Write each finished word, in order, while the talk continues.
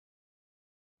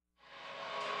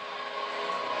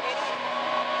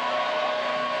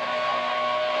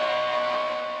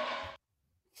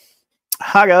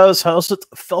Hi guys, how's it?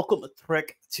 Welcome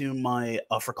trick to my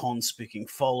Afrikaans speaking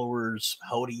followers.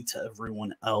 Howdy to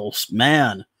everyone else.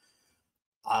 Man,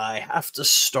 I have to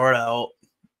start out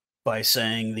by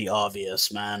saying the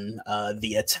obvious, man.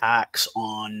 The attacks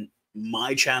on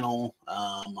my channel,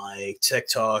 my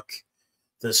TikTok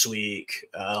this week,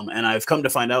 and I've come to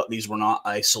find out these were not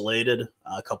isolated.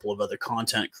 A couple of other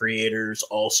content creators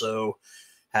also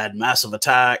had massive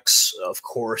attacks. Of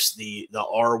course, the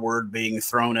R word being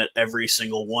thrown at every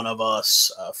single one of us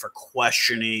for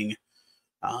questioning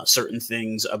certain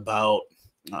things about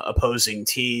opposing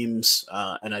teams.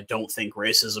 And I don't think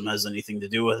racism has anything to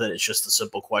do with it. It's just the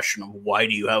simple question of why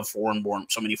do you have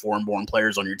so many foreign-born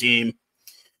players on your team?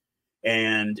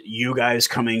 And you guys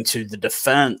coming to the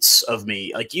defense of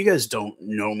me, like, you guys don't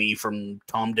know me from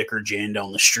Tom, Dick, or Jane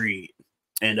down the street.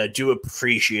 And I do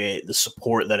appreciate the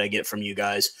support that I get from you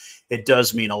guys. It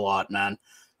does mean a lot, man.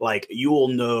 Like, you will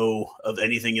know of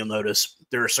anything you'll notice.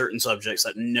 There are certain subjects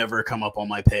that never come up on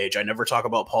my page. I never talk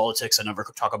about politics. I never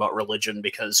talk about religion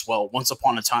because, well, once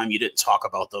upon a time, you didn't talk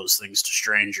about those things to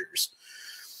strangers.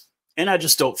 And I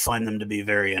just don't find them to be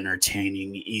very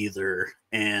entertaining either.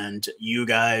 And you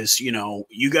guys,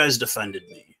 you guys defended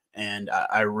me. And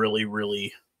I really,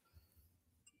 really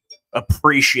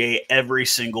appreciate every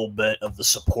single bit of the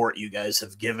support you guys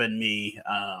have given me.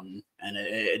 And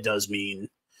it does mean,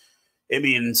 it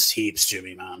means heaps to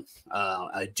me, man.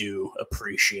 I do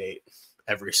appreciate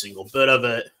every single bit of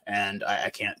it. And I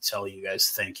can't tell you guys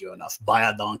thank you enough. Buy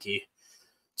a donkey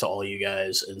to all you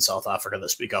guys in South Africa that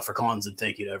speak Afrikaans, and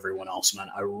thank you to everyone else, man.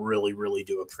 I really, really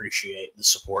do appreciate the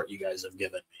support you guys have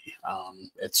given me.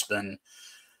 It's been,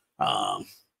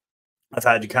 I've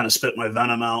had to kind of spit my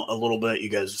venom out a little bit. You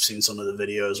guys have seen some of the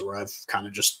videos where I've kind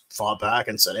of just fought back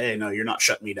and said, hey, no, you're not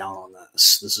shutting me down on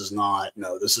this. This is not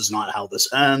how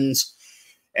this ends.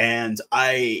 And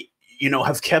I,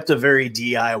 have kept a very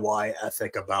DIY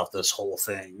ethic about this whole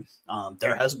thing.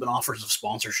 There has been offers of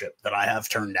sponsorship that I have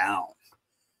turned down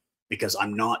because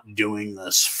I'm not doing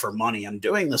this for money. I'm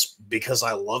doing this because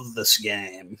I love this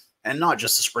game, and not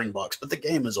just the Springboks, but the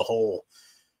game as a whole.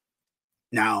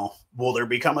 Now, will there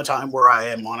become a time where I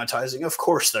am monetizing? Of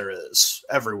course there is.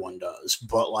 Everyone does.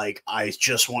 But, like, I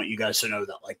just want you guys to know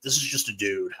that, like, this is just a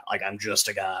dude. Like, I'm just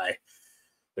a guy.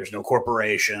 There's no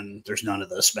corporation. There's none of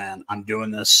this, man. I'm doing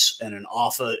this in in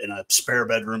a spare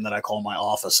bedroom that I call my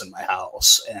office in my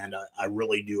house. And I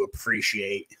really do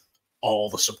appreciate all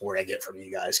the support I get from you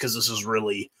guys, because this is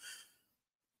really,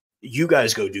 you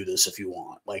guys go do this if you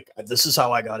want. Like, this is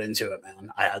how I got into it, man.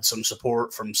 I had some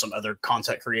support from some other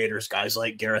content creators, guys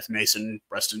like Gareth Mason,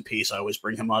 rest in peace. I always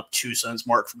bring him up. 2 Cents,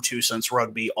 Mark from 2 Cents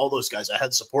Rugby, all those guys. I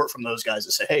had support from those guys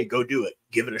that said, hey, go do it.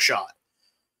 Give it a shot.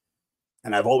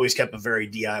 And I've always kept a very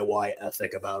DIY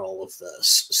ethic about all of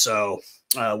this. So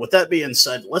with that being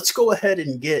said, let's go ahead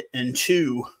and get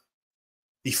into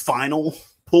the final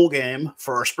pool game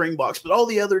for our Springboks, but all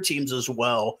the other teams as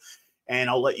well. And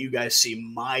I'll let you guys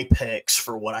see my picks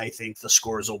for what I think the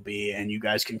scores will be. And you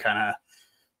guys can kind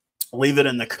of leave it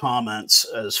in the comments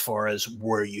as far as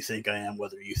where you think I am,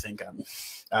 whether you think I'm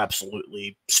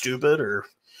absolutely stupid or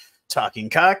talking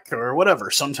cock or whatever.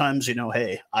 Sometimes,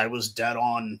 hey, I was dead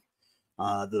on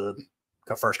the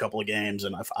first couple of games,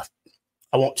 and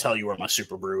I won't tell you where my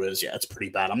super brew is. Yeah, it's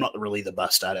pretty bad. I'm not really the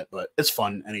best at it, but it's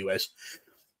fun anyways.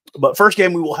 But first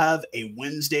game, we will have a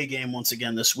Wednesday game once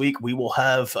again this week. We will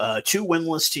have 2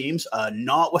 winless teams,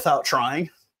 not without trying.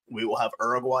 We will have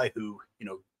Uruguay, who,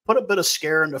 put a bit of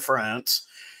scare into France,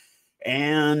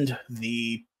 and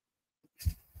the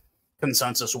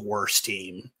consensus worst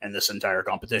team in this entire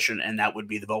competition, and that would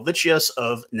be the Helvetius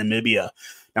of Namibia.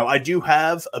 Now, I do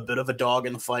have a bit of a dog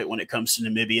in the fight when it comes to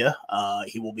Namibia.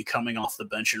 He will be coming off the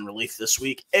bench in relief this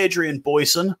week. Adrian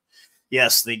Boyson,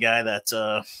 yes, the guy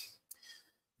that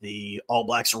the All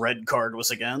Blacks red card was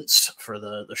against for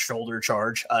the shoulder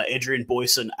charge. Adrian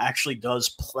Boyson actually does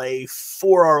play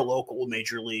for our local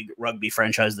Major League Rugby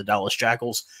franchise, the Dallas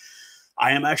Jackals.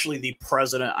 I am actually the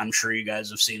president. I'm sure you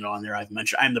guys have seen it on there. I've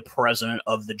mentioned I'm the president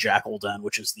of the Jackal Den,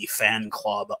 which is the fan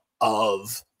club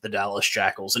of the Dallas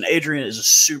Jackals. And Adrian is a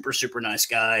super, super nice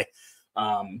guy.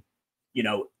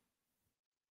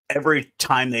 Every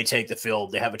time they take the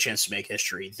field, they have a chance to make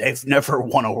history. They've never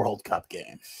won a World Cup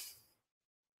game.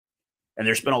 And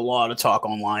there's been a lot of talk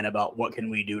online about what can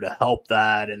we do to help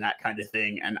that and that kind of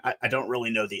thing. And I don't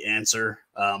really know the answer.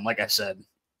 Like I said,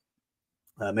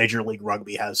 Major League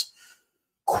Rugby has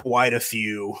quite a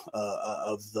few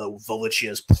of the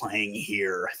Helvetius playing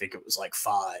here. I think it was like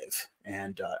 5.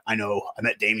 And I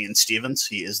met Damian Stevens.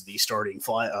 He is the starting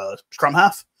scrum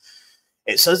half.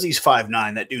 It says he's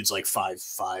 5'9". That dude's like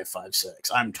 5'5", 5'6".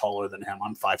 I'm taller than him.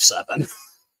 I'm 5'7".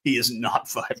 He is not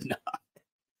 5'9".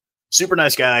 Super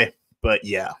nice guy, but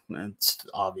yeah, it's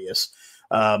obvious.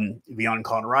 Vion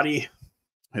Conradi,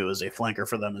 who was a flanker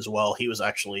for them as well. He was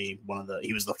actually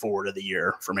he was the forward of the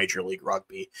year for Major League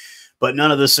Rugby. But none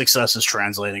of this success is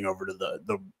translating over to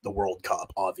the World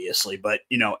Cup, obviously. But,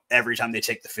 every time they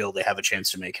take the field, they have a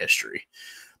chance to make history.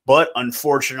 But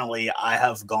unfortunately, I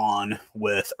have gone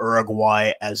with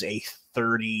Uruguay as a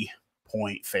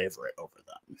 30-point favorite over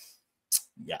them.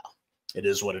 Yeah, it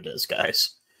is what it is,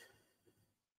 guys.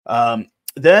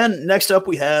 Then next up,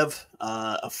 we have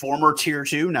a former Tier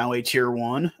 2, now a Tier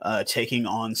 1, taking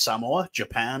on Samoa.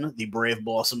 Japan, the Brave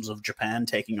Blossoms of Japan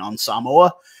taking on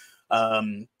Samoa.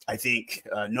 I think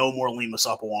no more Lima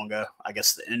Sapawanga. I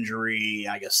guess the injury,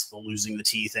 I guess the losing the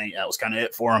T thing, that was kind of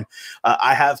it for him.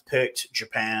 I have picked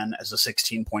Japan as a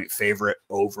 16-point favorite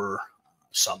over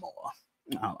Samoa.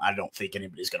 I don't think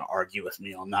anybody's going to argue with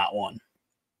me on that one.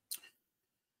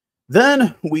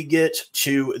 Then we get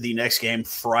to the next game,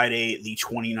 Friday, the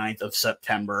 29th of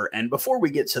September. And before we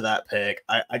get to that pick,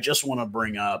 I just want to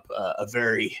bring up a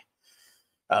very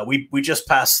we just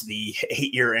passed the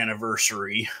 8-year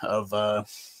anniversary of a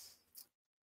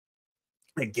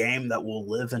game that will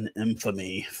live in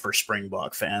infamy for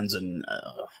Springbok fans. And,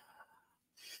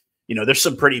 there's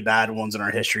some pretty bad ones in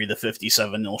our history. The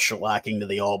 57-0 shellacking to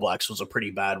the All Blacks was a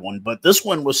pretty bad one. But this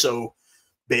one was so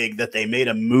big that they made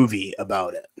a movie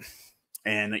about it.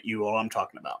 And you know what I'm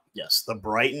talking about. Yes, the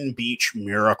Brighton Beach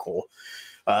Miracle.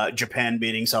 Japan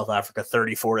beating South Africa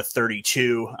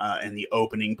 34-32 in the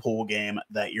opening pool game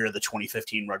that year of the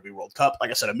 2015 Rugby World Cup.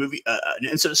 Like I said, an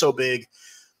incident so big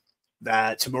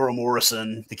that Tamura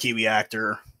Morrison, the Kiwi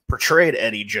actor, portrayed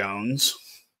Eddie Jones,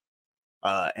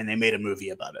 and they made a movie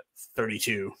about it.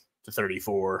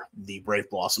 32-34, the Brave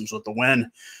Blossoms with the win.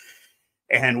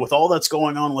 And with all that's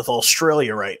going on with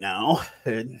Australia right now,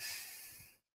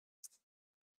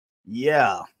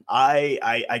 yeah,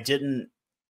 I didn't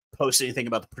post anything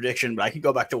about the prediction, but I could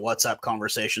go back to WhatsApp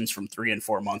conversations from 3 and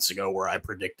 4 months ago where I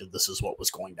predicted this is what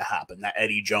was going to happen, that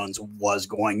Eddie Jones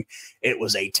it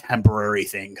was a temporary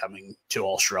thing coming to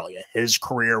Australia. His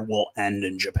career will end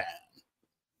in Japan.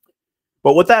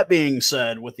 But with that being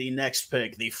said, with the next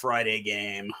pick, the Friday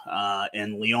game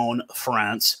in Lyon,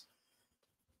 France,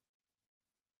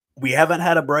 we haven't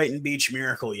had a Brighton Beach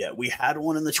Miracle yet. We had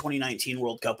one in the 2019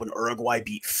 World Cup when Uruguay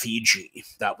beat Fiji.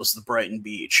 That was the Brighton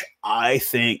Beach. I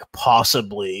think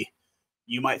possibly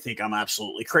you might think I'm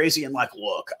absolutely crazy. And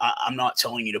look, I'm not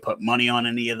telling you to put money on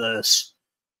any of this,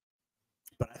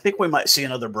 but I think we might see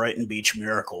another Brighton Beach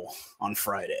Miracle on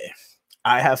Friday.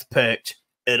 I have picked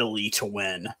Italy to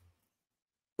win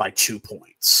by 2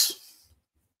 points.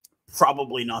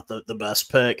 Probably not the best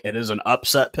pick. It is an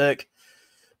upset pick.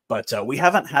 But we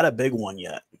haven't had a big one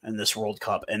yet in this World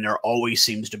Cup, and there always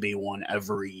seems to be one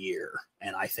every year,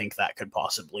 and I think that could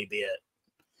possibly be it.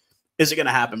 Is it going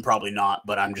to happen? Probably not,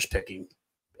 but I'm just picking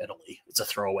Italy. It's a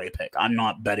throwaway pick. I'm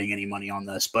not betting any money on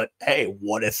this, but hey,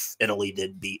 what if Italy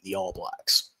did beat the All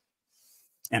Blacks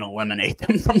and eliminate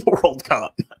them from the World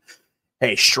Cup?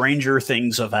 Hey, stranger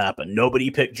things have happened. Nobody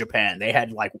picked Japan. They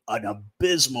had an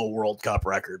abysmal World Cup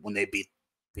record when they beat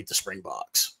the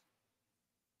Springboks.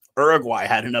 Uruguay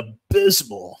had an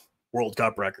abysmal World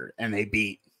Cup record, and they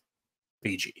beat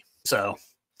Fiji. So,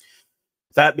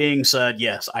 that being said,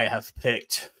 yes, I have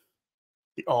picked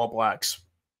the All Blacks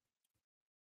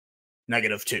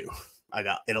 -2. I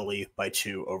got Italy by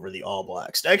 2 over the All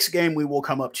Blacks. Next game we will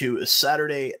come up to is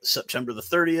Saturday, September the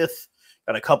 30th.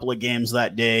 Got a couple of games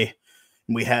that day.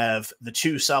 We have the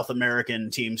 2 South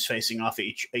American teams facing off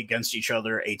against each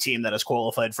other, a team that has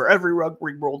qualified for every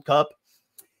Rugby World Cup,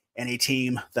 and a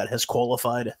team that has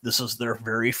qualified. This is their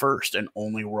very first and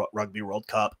only Rugby World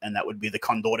Cup, and that would be the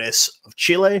Condores of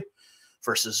Chile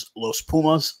versus Los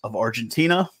Pumas of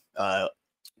Argentina.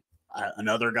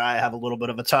 Another guy I have a little bit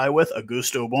of a tie with,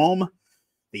 Augusto Bohm,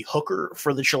 the hooker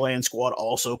for the Chilean squad,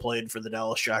 also played for the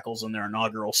Dallas Jackals in their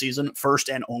inaugural season. First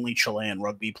and only Chilean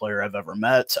rugby player I've ever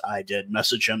met. I did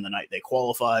message him the night they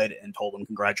qualified and told him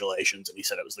congratulations, and he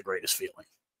said it was the greatest feeling.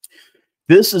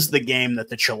 This is the game that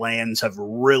the Chileans have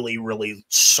really, really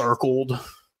circled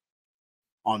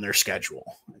on their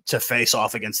schedule to face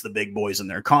off against the big boys in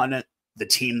their continent, the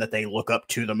team that they look up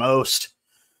to the most.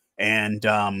 And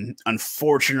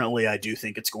unfortunately, I do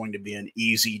think it's going to be an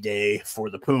easy day for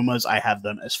the Pumas. I have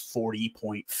them as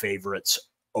 40-point favorites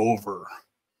over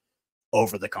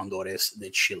the Condores de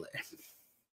Chile.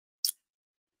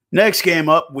 Next game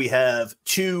up, we have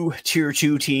 2 Tier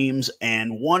 2 teams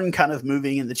and one kind of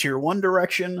moving in the Tier 1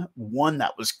 direction, one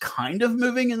that was kind of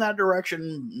moving in that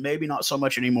direction, maybe not so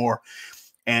much anymore.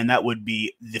 and that would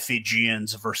be the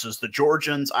Fijians versus the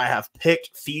Georgians. I have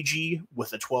picked Fiji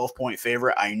with a 12-point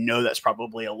favorite. I know that's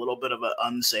probably a little bit of an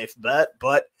unsafe bet,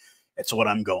 but it's what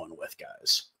I'm going with,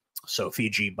 guys. So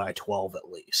Fiji by 12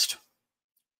 at least.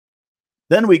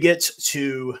 Then we get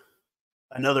to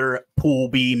another Pool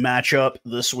B matchup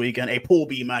this weekend,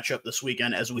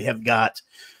 as we have got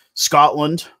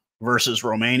Scotland versus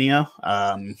Romania.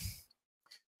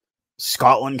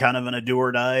 Scotland kind of in a do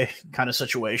or die kind of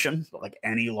situation, like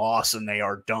any loss and they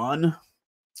are done.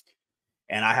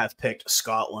 And I have picked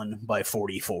Scotland by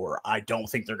 44. I don't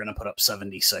think they're going to put up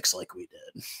 76 like we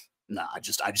did. No, I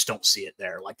just don't see it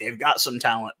there. Like, they've got some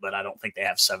talent, but I don't think they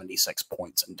have 76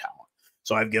 points in talent.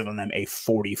 So I've given them a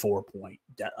 44-point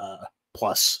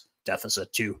plus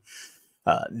deficit to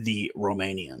the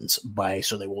Romanians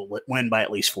so they will win by at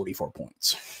least 44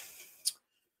 points.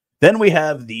 Then we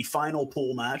have the final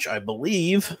pool match, I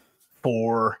believe,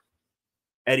 for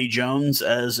Eddie Jones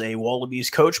as a Wallabies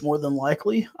coach, more than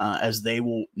likely, as they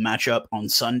will match up on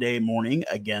Sunday morning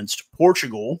against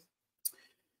Portugal.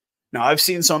 Now, I've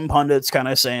seen some pundits kind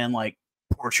of saying, like,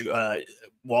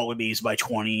 Wallabies by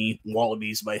 20,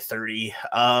 Wallabies by 30.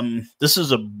 This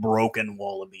is a broken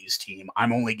Wallabies team.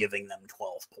 I'm only giving them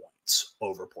 12 points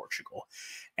over Portugal.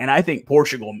 And I think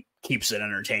Portugal keeps it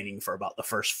entertaining for about the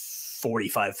first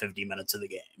 45, 50 minutes of the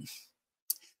game.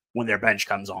 When their bench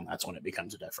comes on, that's when it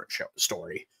becomes a different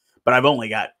story. But I've only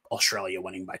got Australia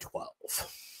winning by 12.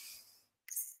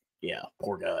 Yeah,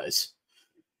 poor guys.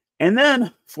 And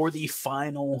then for the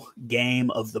final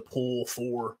game of the pool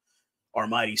for our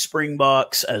Mighty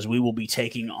Springboks, as we will be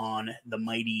taking on the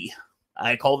Mighty,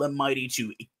 I call them Mighty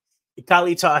to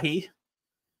Ikalitahi.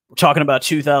 We're talking about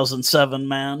 2007,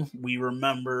 man. We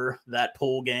remember that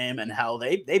pool game and how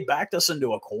they backed us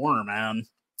into a corner, man.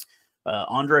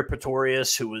 Andre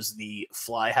Pretorius, who was the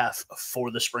fly half for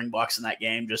the Springboks in that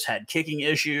game, just had kicking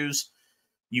issues.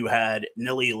 You had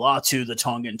Nili Latu, the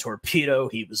Tongan torpedo.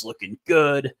 He was looking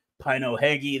good. Pino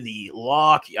Hegi, the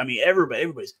lock. I mean,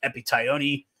 everybody's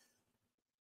Epitaioni,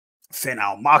 Finn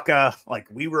Almaka. Like,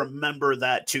 we remember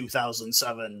that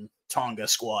 2007 Tonga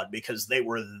squad because they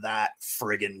were that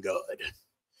friggin' good.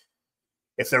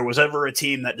 If there was ever a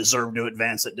team that deserved to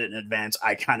advance that didn't advance,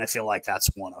 I kind of feel like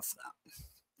that's one of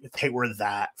them. They were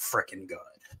that freaking good.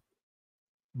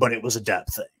 But it was a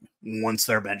depth thing. Once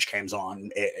their bench came on,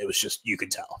 it was just, you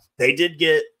could tell. They did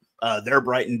get their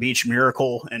Brighton Beach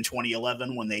miracle in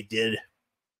 2011 when they did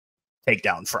take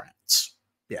down France.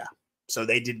 Yeah. So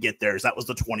they did get theirs. That was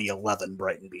the 2011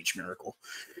 Brighton Beach miracle.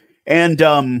 And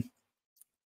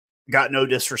got no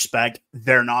disrespect,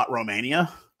 they're not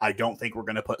Romania. I don't think we're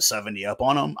going to put 70 up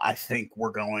on them. I think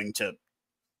we're going to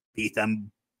beat them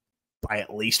by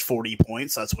at least 40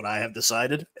 points. That's what I have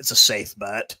decided. It's a safe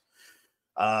bet.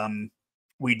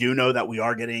 We do know that we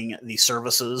are getting the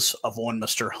services of one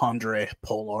Mr. Andre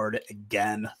Pollard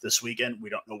again this weekend.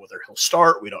 We don't know whether he'll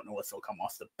start. We don't know if he'll come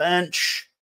off the bench.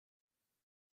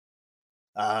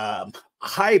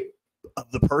 Hype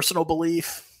of the personal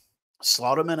belief,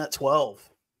 slot him in at 12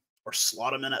 or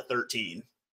slot him in at 13.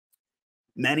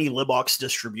 Manny Libok's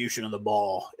distribution of the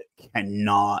ball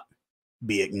cannot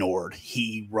be ignored.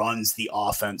 He runs the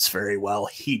offense very well.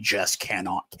 He just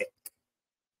cannot kick.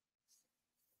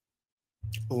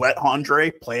 Let Andre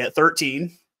play at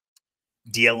 13.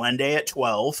 Dialende at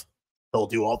 12. He'll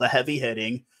do all the heavy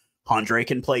hitting. Andre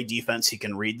can play defense. He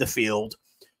can read the field.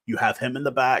 You have him in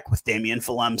the back with Damian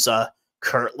Falemsa,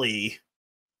 Kurt Lee.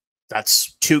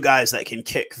 That's two guys that can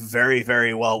kick very,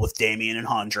 very well with Damian and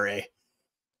Andre.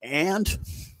 And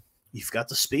you've got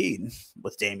the speed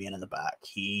with Damian in the back.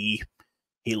 He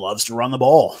loves to run the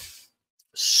ball.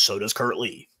 So does Kurt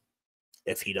Lee,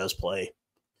 if he does play.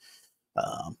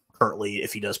 Kurt Lee,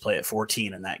 if he does play at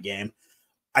 14 in that game.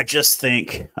 I just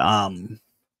think,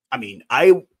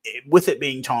 with it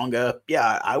being Tonga,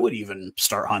 yeah, I would even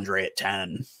start Andre at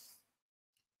 10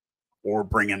 or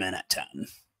bring him in at 10.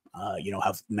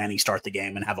 Have Manny start the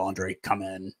game and have Andre come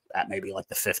in at maybe like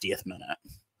the 50th minute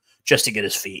just to get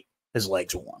his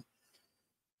legs warm.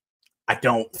 I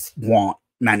don't want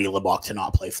Manny Libok to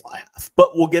not play fly half,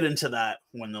 but we'll get into that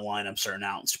when the lineups are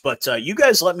announced. But you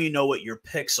guys let me know what your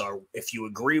picks are. If you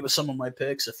agree with some of my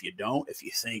picks, if you don't, if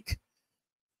you think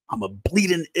I'm a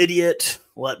bleeding idiot,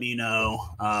 let me know.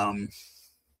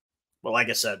 But like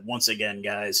I said, once again,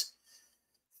 guys,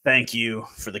 thank you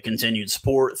for the continued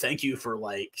support. Thank you for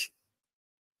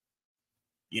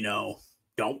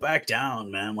don't back down,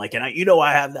 man. And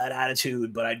I have that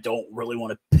attitude, but I don't really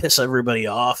want to piss everybody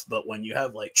off. But when you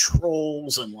have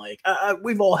trolls and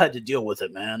we've all had to deal with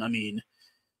it, man. I mean,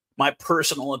 my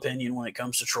personal opinion when it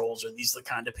comes to trolls are these the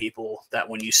kind of people that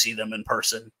when you see them in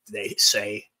person, they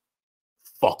say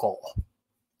fuck all.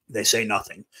 They say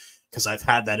nothing, because I've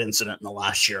had that incident in the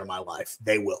last year of my life.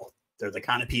 They will. They're the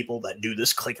kind of people that do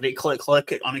this clickety-click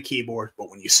on a keyboard, but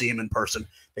when you see them in person,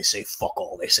 they say fuck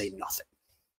all. They say nothing.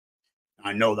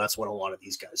 I know that's what a lot of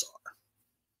these guys are.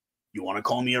 You want to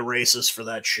call me a racist for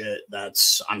that shit?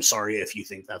 I'm sorry if you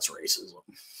think that's racism.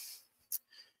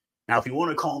 Now, if you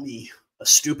want to call me a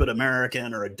stupid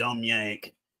American or a dumb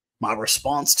Yank, my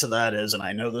response to that is, and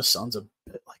I know this sounds a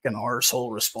bit like an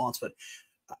arsehole response, but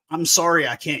I'm sorry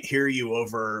I can't hear you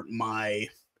over my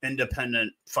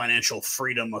independent financial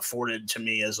freedom afforded to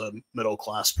me as a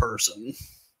middle-class person.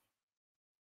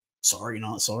 Sorry,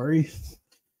 not sorry.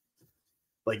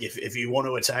 Like, if you want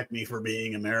to attack me for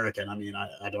being American, I mean,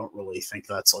 I don't really think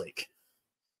that's like,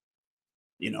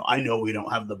 I know we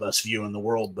don't have the best view in the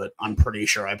world, but I'm pretty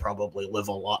sure I probably live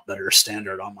a lot better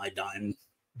standard on my dime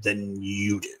than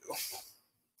you do.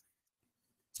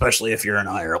 Especially if you're in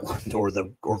Ireland or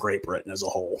Great Britain as a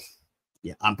whole.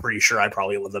 Yeah, I'm pretty sure I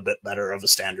probably live a bit better of a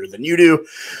standard than you do.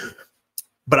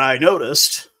 But I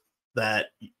noticed that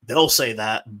they'll say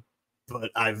that, but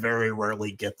I very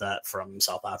rarely get that from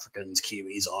South Africans,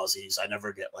 Kiwis, Aussies. I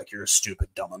never get like, you're a stupid,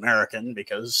 dumb American,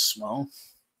 because, well,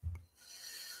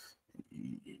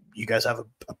 you guys have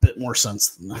a bit more sense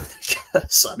than that, I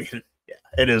guess. I mean, yeah,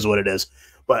 it is what it is.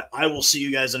 But I will see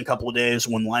you guys in a couple of days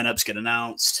when lineups get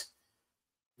announced.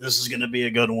 This is going to be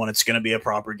a good one. It's going to be a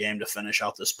proper game to finish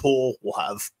out this pool. We'll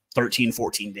have 13,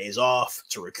 14 days off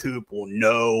to recoup. We'll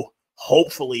know,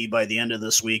 hopefully, by the end of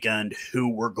this weekend, who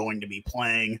we're going to be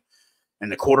playing in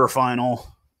the quarterfinal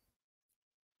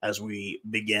as we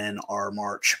begin our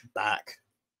march back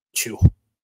to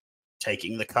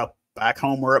taking the cup back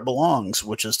home where it belongs,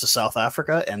 which is to South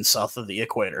Africa and south of the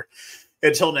equator.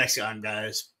 Until next time,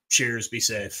 guys, cheers, be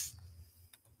safe.